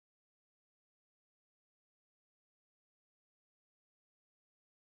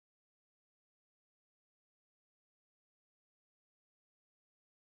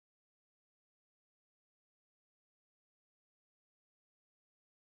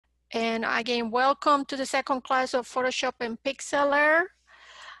And again, welcome to the second class of Photoshop and Pixlr.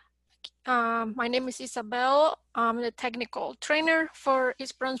 My name is Isabel. I'm the technical trainer for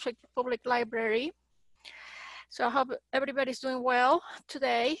East Brunswick Public Library. So I hope everybody's doing well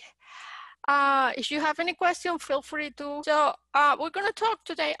today. If you have any question, feel free to. So we're gonna talk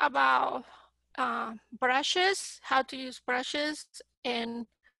today about brushes, how to use brushes, and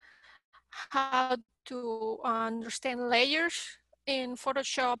how to understand layers in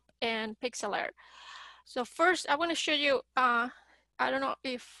Photoshop and Pixlr. So first, I want to show you, I don't know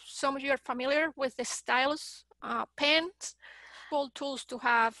if some of you are familiar with the stylus pens, cool tools to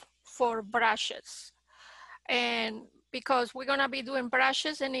have for brushes. And because we're gonna be doing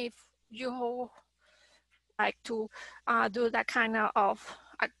brushes, and if you like to do that kind of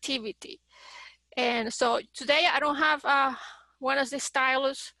activity. And so today I don't have one of the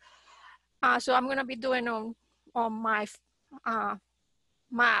stylus, so I'm gonna be doing on my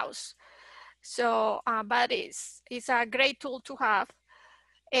mouse. So, but it's a great tool to have.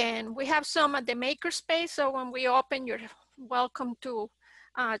 And we have some at the makerspace, so when we open, you're welcome to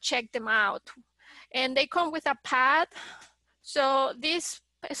check them out. And they come with a pad. So these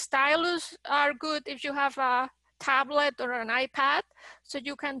stylus are good if you have a tablet or an iPad, so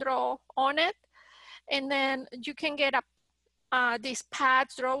you can draw on it. And then you can get these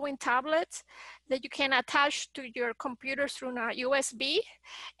pads, drawing tablets that you can attach to your computer through a USB,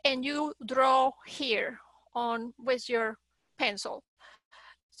 and you draw here on with your pencil.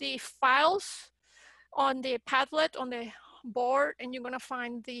 The files on the Padlet on the board, and you're gonna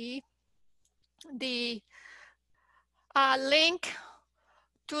find the link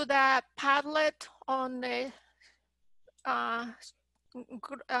to the Padlet on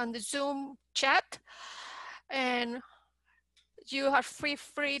the Zoom chat, and you are free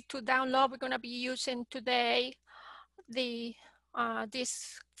to download. We're gonna be using today the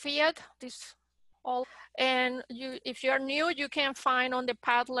this feed, this all, and if you're new, you can find on the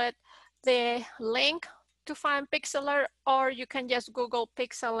Padlet the link to find Pixlr, or you can just Google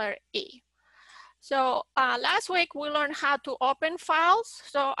Pixlr E. So last week we learned how to open files,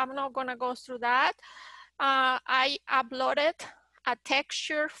 so I'm not gonna go through that. I uploaded a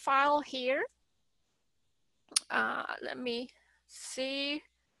texture file here. Let me see.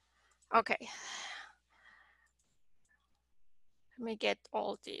 Okay. Let me get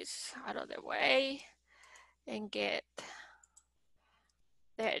all this out of the way and get,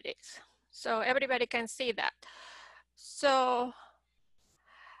 there it is. So everybody can see that. So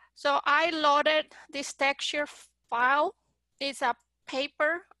I loaded this texture file. It's a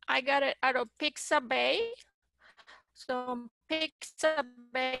paper. I got it out of Pixabay. So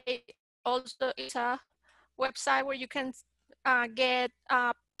Pixabay also is a website where you can get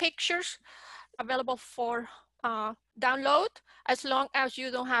pictures available for download, as long as you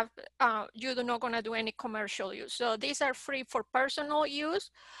don't have, you're not gonna do any commercial use. So these are free for personal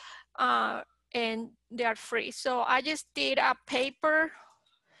use, and they are free. So I just did a paper,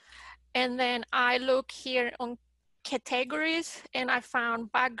 and then I look here on categories, and I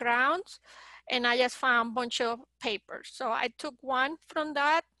found backgrounds, and I just found a bunch of papers. So I took one from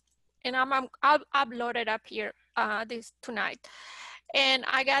that, and I'll upload it up here this tonight. And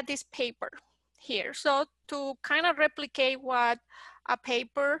I got this paper here. So to kind of replicate what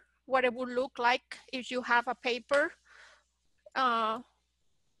it would look like if you have a paper,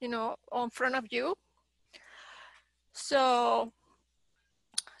 you know, on front of you. So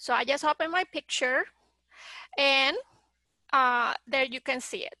I just open my picture, and there you can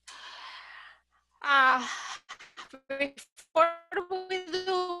see it. Before we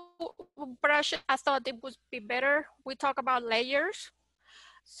do brush, I thought it would be better we talk about layers.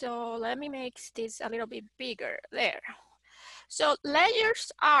 So let me make this a little bit bigger there. So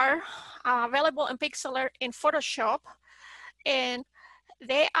layers are available in Pixlr in Photoshop, and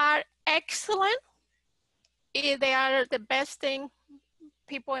they are excellent. They are the best thing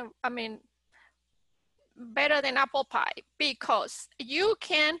people, I mean, better than apple pie, because you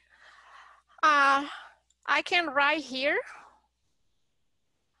can, I can write here.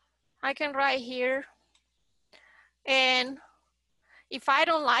 And if I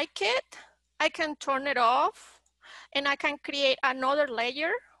don't like it, I can turn it off, and I can create another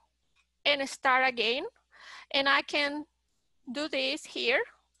layer and start again. And I can do this here,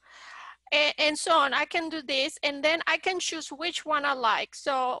 and so on. I can do this, and then I can choose which one I like.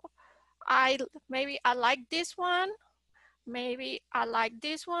 So maybe I like this one, maybe I like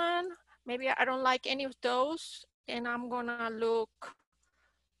this one, maybe I don't like any of those, and I'm gonna look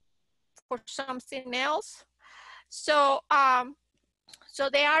for something else. So so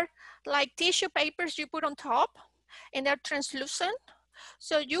they are like tissue papers you put on top, and they're translucent.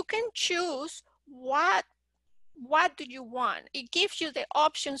 So you can choose what do you want. It gives you the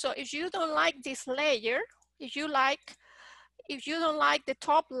option. So if you don't like this layer, if you don't like the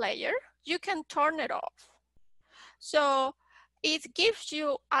top layer, you can turn it off. So it gives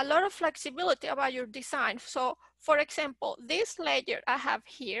you a lot of flexibility about your design. So for example, this layer I have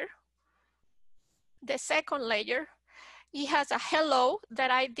here, the second layer, it has a hello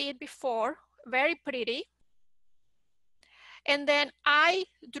that I did before, very pretty. And then I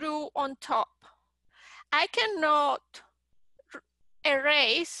drew on top. I cannot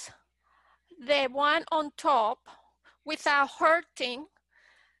erase the one on top without hurting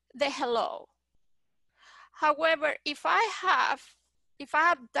the hello. However, if I have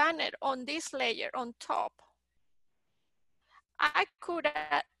done it on this layer on top, I could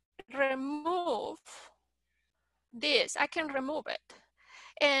remove this. I can remove it,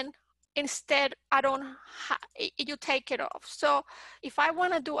 and instead you take it off. So if I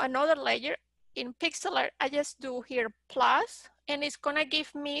want to do another layer in Pixlr, I just do here plus, and it's gonna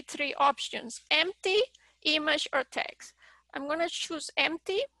give me 3 options: empty, image, or text. I'm gonna choose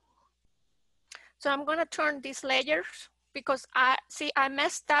empty. So I'm gonna turn these layers because I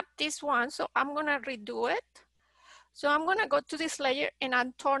messed up this one, so I'm gonna redo it. So I'm gonna go to this layer and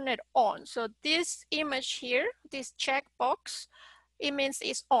I'll turn it on. So this image here, this checkbox, it means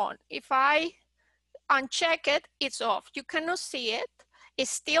it's on. If I uncheck it, it's off. You cannot see it.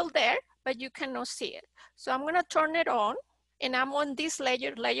 It's still there, but you cannot see it. So I'm gonna turn it on, and I'm on this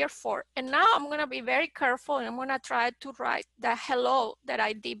layer, layer 4. And now I'm gonna be very careful, and I'm gonna try to write the hello that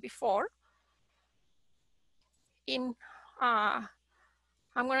I did before. I'm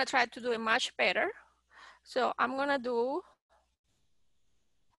gonna try to do it much better. So I'm gonna do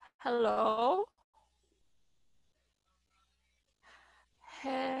hello.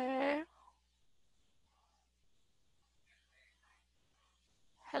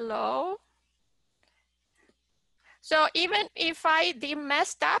 Hello. So even if I did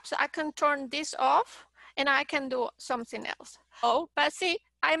messed up, so I can turn this off and I can do something else. Oh, but see,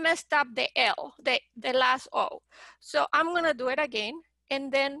 I messed up the L, the last O. So I'm gonna do it again,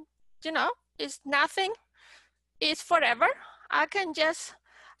 and then, you know, it's nothing, it's forever. I can just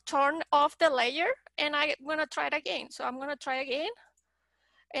turn off the layer and I'm gonna try it again. So I'm gonna try again,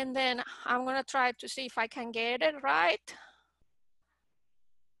 and then I'm gonna try to see if I can get it right.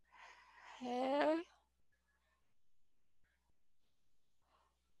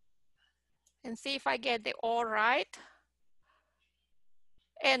 And see if I get the all right.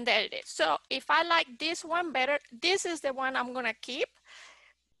 And there it is. So if I like this one better, this is the one I'm gonna keep.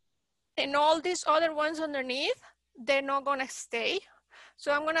 And all these other ones underneath, they're not gonna stay.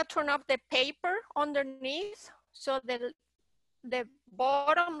 So I'm gonna turn off the paper underneath. So the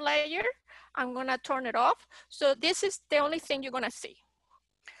bottom layer, I'm gonna turn it off. So this is the only thing you're gonna see.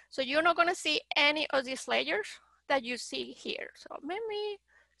 So you're not gonna see any of these layers that you see here. So let me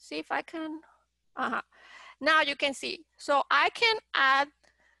see if I can, Now you can see. So I can add,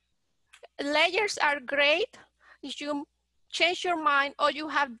 layers are great if you change your mind or you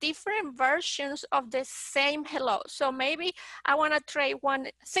have different versions of the same hello. So maybe I want to try one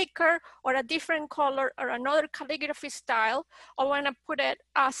thicker or a different color or another calligraphy style, or want to put it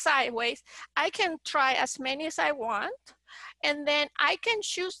sideways. I can try as many as I want, and then I can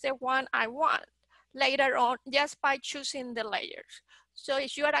choose the one I want later on just by choosing the layers. So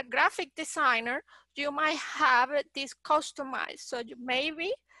if you are a graphic designer, you might have this customized. So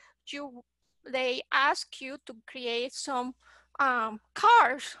they ask you to create some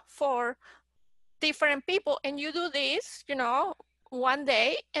cars for different people, and you do this, you know, one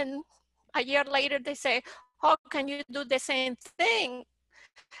day, and a year later they say, "Oh, can you do the same thing?"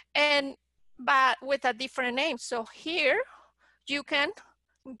 But with a different name. So here you can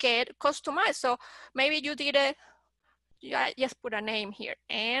get customized. So maybe you did it. I just put a name here,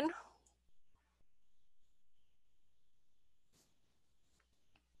 and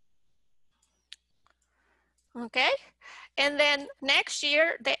okay. And then next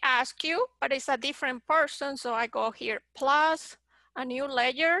year they ask you, but it's a different person. So I go here, plus a new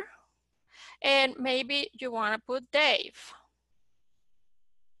layer, and maybe you want to put Dave.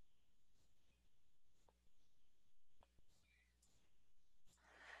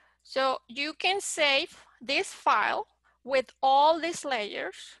 So you can save this file with all these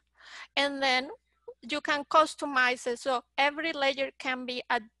layers, and then you can customize it. So every layer can be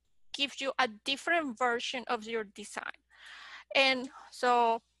gives you a different version of your design. And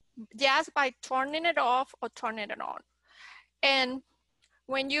so just by turning it off or turning it on. And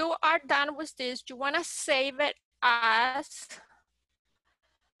when you are done with this, you want to save it as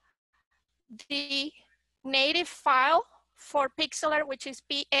the native file for Pixlr, which is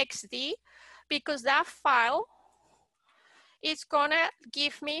PXD, because that file is gonna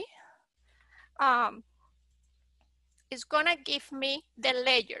give me the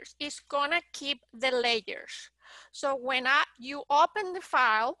layers. It's gonna keep the layers. So when you open the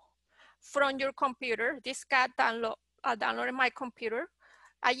file from your computer, this got downloaded in my computer.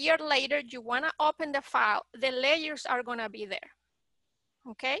 A year later, you wanna open the file, the layers are gonna be there,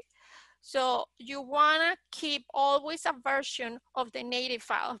 okay? So you wanna keep always a version of the native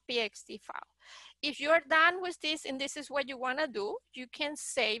file, PXD file. If you're done with this and this is what you wanna do, you can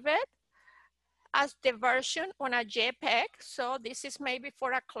save it as the version on a JPEG. So this is maybe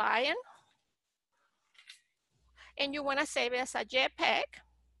for a client and you wanna save it as a JPEG.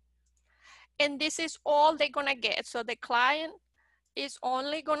 And this is all they're gonna get. So the client is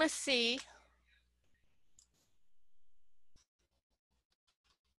only gonna see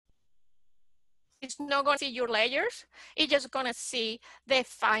it's not gonna see your layers. It's just gonna see the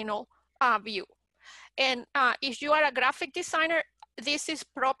final view. And if you are a graphic designer, this is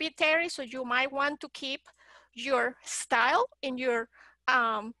proprietary, so you might want to keep your style and your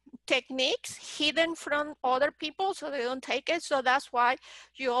techniques hidden from other people so they don't take it. So that's why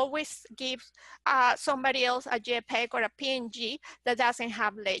you always give somebody else a JPEG or a PNG that doesn't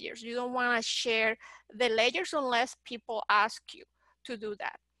have layers. You don't want to share the layers unless people ask you to do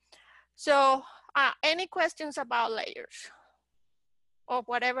that. So any questions about layers or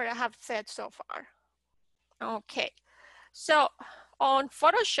whatever I have said so far? Okay, so on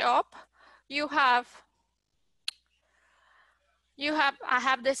Photoshop, I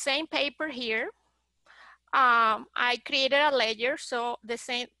have the same paper here. I created a layer, so the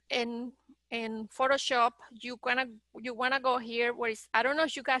same in Photoshop, you wanna go here where it's, I don't know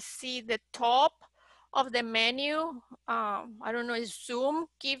if you guys see the top of the menu. I don't know if Zoom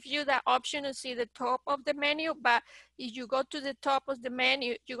gives you that option to see the top of the menu, but if you go to the top of the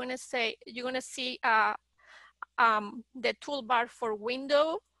menu, you're gonna see the toolbar for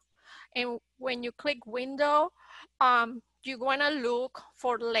window. And when you click window, you wanna look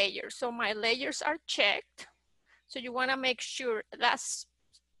for layers. So my layers are checked. So you wanna make sure that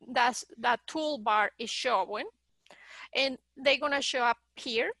toolbar is showing. And they're gonna show up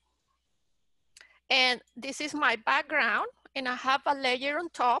here. And this is my background. And I have a layer on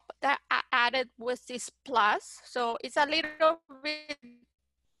top that I added with this plus. So it's a little bit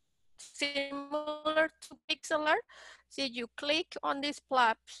similar to Pixlr. See, you click on this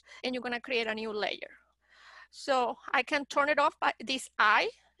plus and you're gonna create a new layer. So I can turn it off by this eye,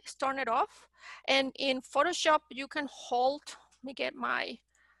 turn it off. And in Photoshop, you can hold, let me get my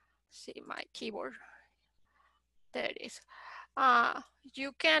keyboard. There it is.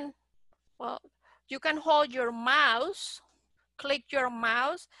 You can hold your mouse, click your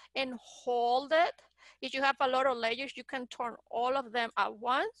mouse and hold it. If you have a lot of layers, you can turn all of them at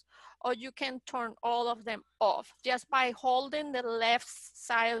once, or you can turn all of them off just by holding the left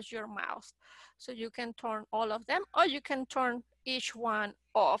side of your mouse. So you can turn all of them, or you can turn each one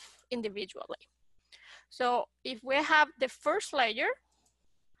off individually. So if we have the first layer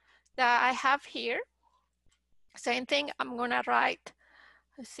that I have here, same thing, I'm gonna write,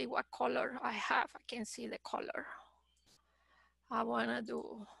 let's see what color I have. I can see the color. I wanna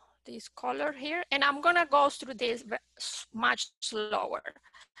do this color here, and I'm gonna go through this much slower.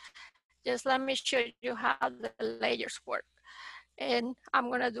 Just let me show you how the layers work. And I'm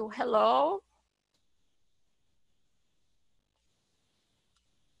gonna do hello.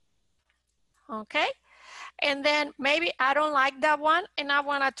 Okay, and then maybe I don't like that one and I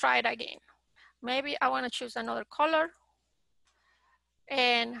wanna try it again. Maybe I wanna choose another color.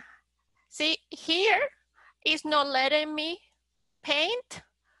 And see, here it's not letting me paint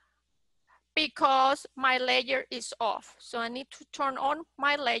because my layer is off. So I need to turn on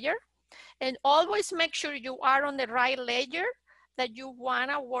my layer, and always make sure you are on the right layer that you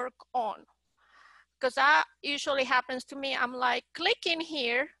wanna work on. Because that usually happens to me. I'm like clicking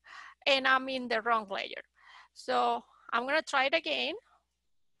here and I'm in the wrong layer. So I'm gonna try it again.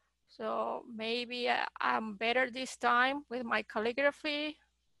 So maybe I'm better this time with my calligraphy.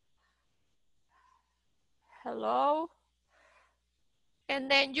 Hello. And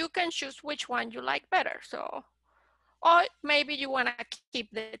then you can choose which one you like better. So, or maybe you wanna keep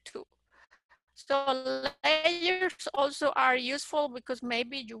the two. So layers also are useful because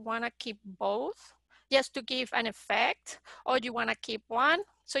maybe you wanna keep both just to give an effect, or you wanna keep one.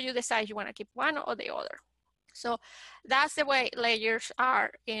 So you decide you wanna keep one or the other. So that's the way layers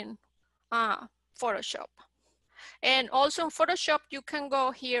are in Photoshop. And also in Photoshop, you can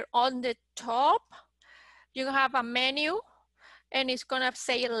go here on the top, you have a menu and it's gonna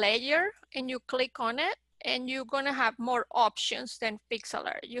say layer and you click on it and you're gonna have more options than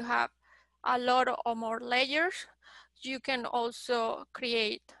Pixlr. You have a lot of more layers. You can also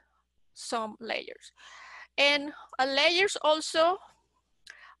create some layers. And layers also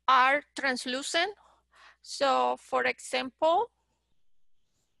are translucent. So for example,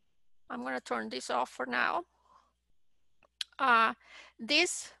 I'm gonna turn this off for now.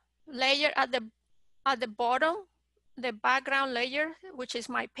 This layer at the bottom, the background layer, which is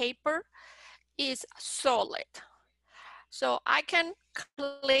my paper, is solid. So I can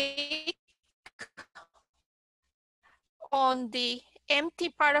click on the empty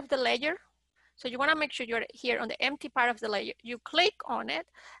part of the layer. So you wanna make sure you're here on the empty part of the layer. You click on it,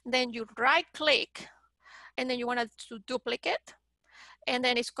 then you right click, and then you want to duplicate. And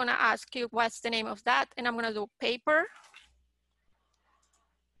then it's gonna ask you what's the name of that. And I'm gonna do paper.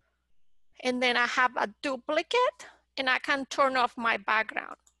 And then I have a duplicate, and I can turn off my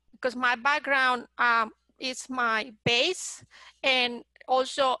background because my background is my base and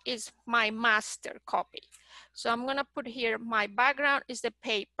also is my master copy. So I'm gonna put here, my background is the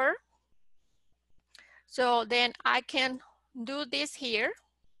paper. So then I can do this here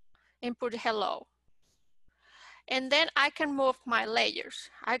and put hello. And then I can move my layers.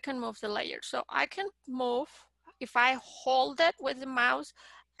 I can move the layers. So I can move, if I hold it with the mouse,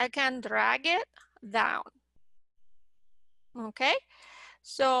 I can drag it down. Okay,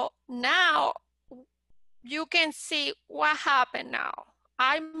 so now you can see what happened now.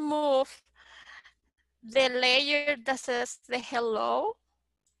 I move the layer that says the hello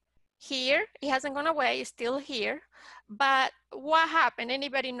here. It hasn't gone away, it's still here. But what happened?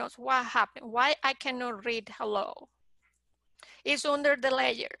 Anybody knows what happened? Why I cannot read hello? It's under the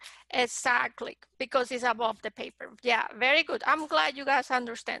layer. Exactly, because it's above the paper. Yeah, very good. I'm glad you guys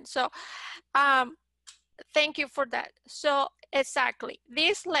understand. So thank you for that. So exactly,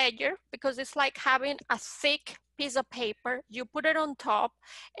 this layer, because it's like having a thick piece of paper, you put it on top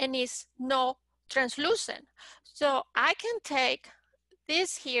and it's no translucent. So I can take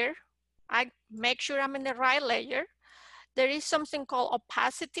this here, I make sure I'm in the right layer. There is something called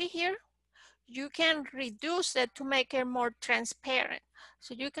opacity here. You can reduce it to make it more transparent.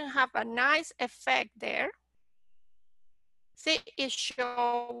 So you can have a nice effect there. See, it's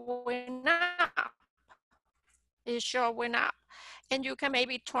showing up. It's showing up. And you can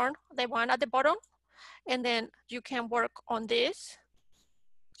maybe turn the one at the bottom, and then you can work on this.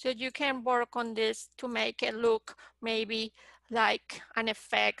 So you can work on this to make it look maybe like an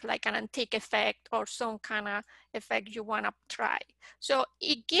effect, like an antique effect or some kind of effect you want to try. So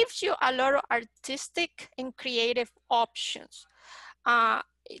it gives you a lot of artistic and creative options.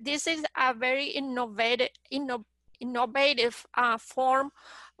 This is a very innovative form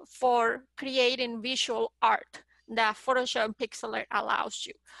for creating visual art that Photoshop and Pixlr allows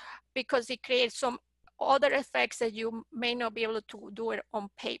you, because it creates some other effects that you may not be able to do it on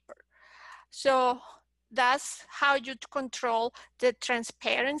paper. So that's how you control the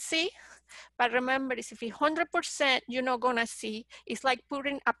transparency. But remember, if it's 100%, you're not gonna see. It's like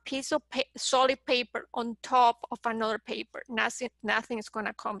putting a piece of solid paper on top of another paper. Nothing is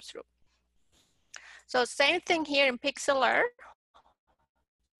gonna come through. So same thing here in Pixlr.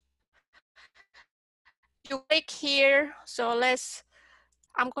 You click here, so I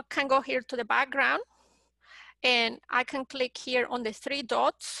can go here to the background, and I can click here on the 3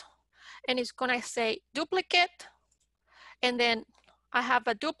 dots, and it's gonna say duplicate, and then I have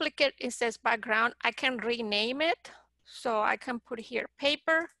a duplicate, it says background. I can rename it, so I can put here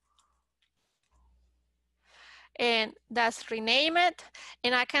paper, and that's rename it,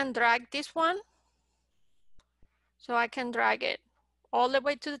 and I can drag this one, so I can drag it all the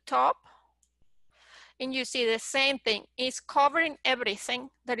way to the top, and you see the same thing. It's covering everything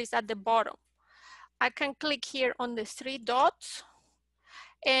that is at the bottom. I can click here on the 3 dots,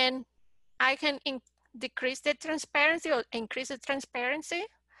 and I can decrease the transparency or increase the transparency.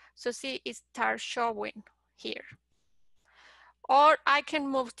 So see, it starts showing here. Or I can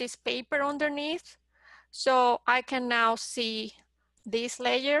move this paper underneath, so I can now see this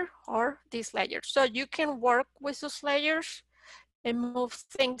layer or this layer. So you can work with those layers and move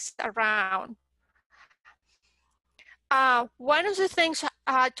things around. One of the things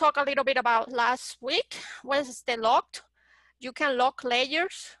I talked a little bit about last week was the locked. You can lock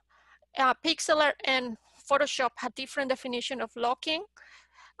layers. Pixlr and Photoshop have different definition of locking.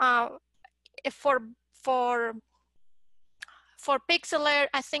 For Pixlr,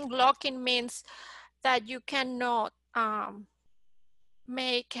 I think locking means that you cannot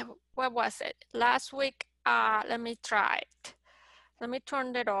make, what was it? Last week, let me try it. Let me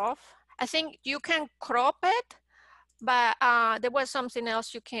turn it off. I think you can crop it, but there was something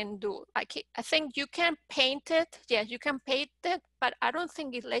else you can do. I think you can paint it. Yeah, you can paint it, but I don't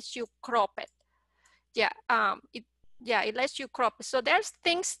think it lets you crop it. Yeah, it lets you crop it. So there's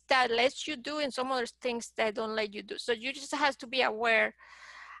things that lets you do and some other things that don't let you do. So you just have to be aware.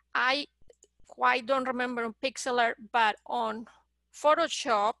 I quite don't remember on Pixlr, but on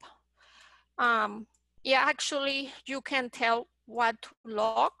Photoshop, yeah, actually you can tell what to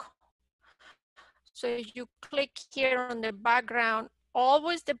lock. So if you click here on the background,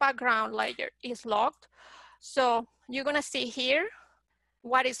 always the background layer is locked. So you're gonna see here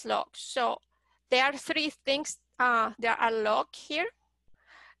what is locked. So there are three things that are locked here.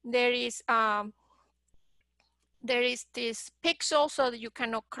 There is this pixel so that you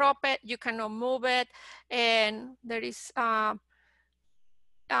cannot crop it, you cannot move it, and there is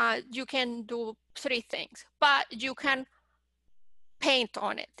you can do three things, but you can paint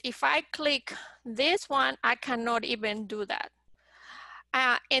on it. If I click this one, I cannot even do that.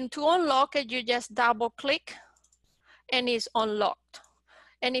 And to unlock it, you just double click and it's unlocked.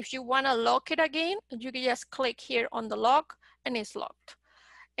 And if you want to lock it again, you can just click here on the lock and it's locked.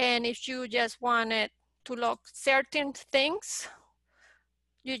 And if you just wanted to lock certain things,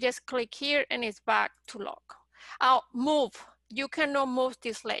 you just click here and it's back to lock. Move, you cannot move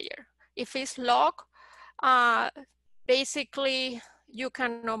this layer. If it's locked, basically you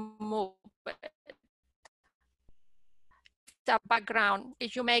cannot move it. It's a background,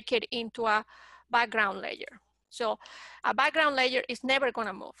 if you make it into a background layer. So a background layer is never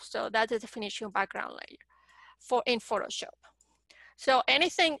gonna move. So that's the definition of background layer in Photoshop. So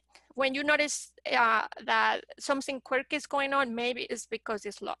anything, when you notice that something quirky is going on, maybe it's because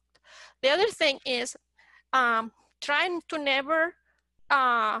it's locked. The other thing is trying to never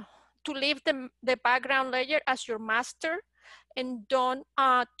to leave the background layer as your master, and don't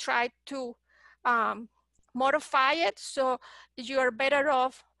try to modify it. So you're better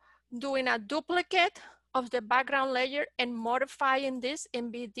off doing a duplicate of the background layer and modifying this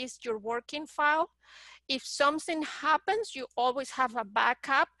and be this your working file. If something happens, you always have a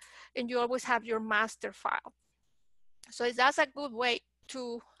backup and you always have your master file. So that's a good way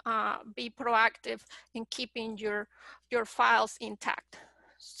to be proactive in keeping your files intact.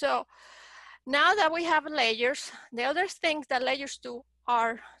 So now that we have layers, the other things that layers do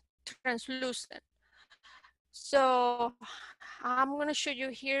are translucent. So I'm gonna show you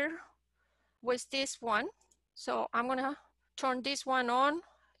here with this one. So I'm gonna turn this one on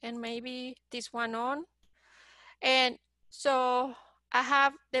and maybe this one on. And so I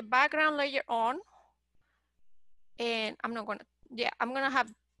have the background layer on, and I'm gonna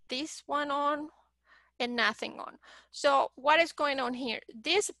have this one on and nothing on. So what is going on here?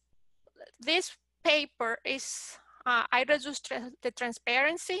 This paper is, I reduced the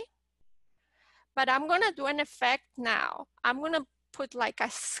transparency, but I'm gonna do an effect now. I'm gonna put like a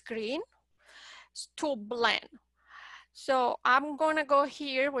screen to blend. So I'm gonna go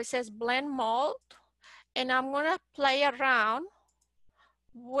here where it says blend mode, and I'm gonna play around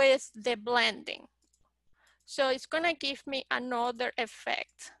with the blending. So it's gonna give me another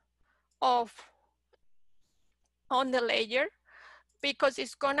effect on the layer, because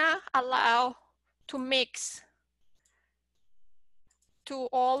it's gonna allow to mix to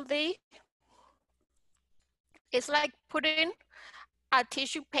all it's like putting a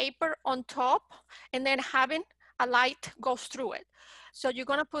tissue paper on top and then having a light go through it. So you're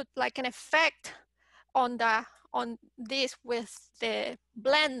gonna put like an effect on this with the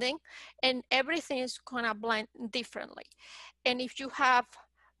blending, and everything is gonna blend differently. And if you have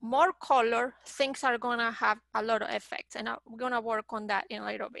more color, things are gonna have a lot of effects, and we're gonna work on that in a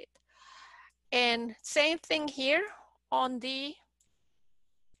little bit. And same thing here on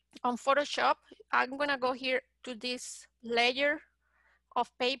Photoshop. I'm gonna go here to this layer of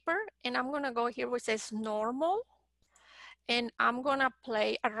paper, and I'm gonna go here where it says normal, and I'm gonna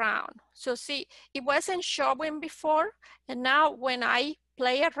play around. So see, it wasn't showing before, and now when I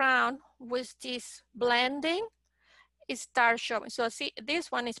play around with this blending, it starts showing. So see,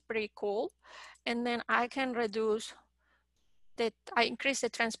 this one is pretty cool. And then I can reduce I increase the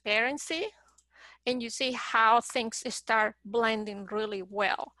transparency, and you see how things start blending really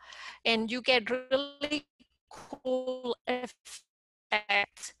well. And you get really cool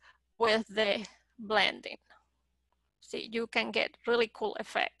effects with the blending. See, you can get really cool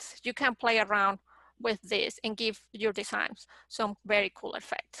effects. You can play around with this and give your designs some very cool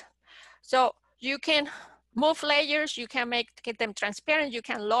effects. So you can move layers, you can get them transparent, you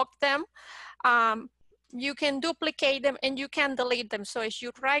can lock them, you can duplicate them, and you can delete them. So as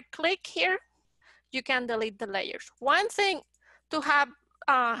you right click here, you can delete the layers. One thing to have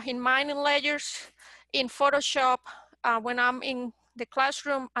in mind in layers in Photoshop, when I'm in the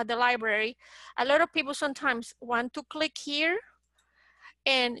classroom at the library, a lot of people sometimes want to click here,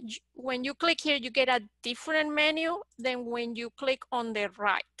 and when you click here, you get a different menu than when you click on the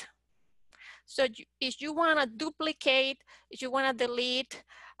right. So if you want to duplicate, if you want to delete,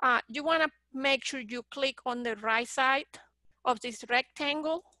 you want to make sure you click on the right side of this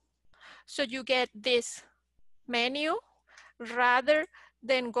rectangle, so you get this menu rather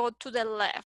than go to the left.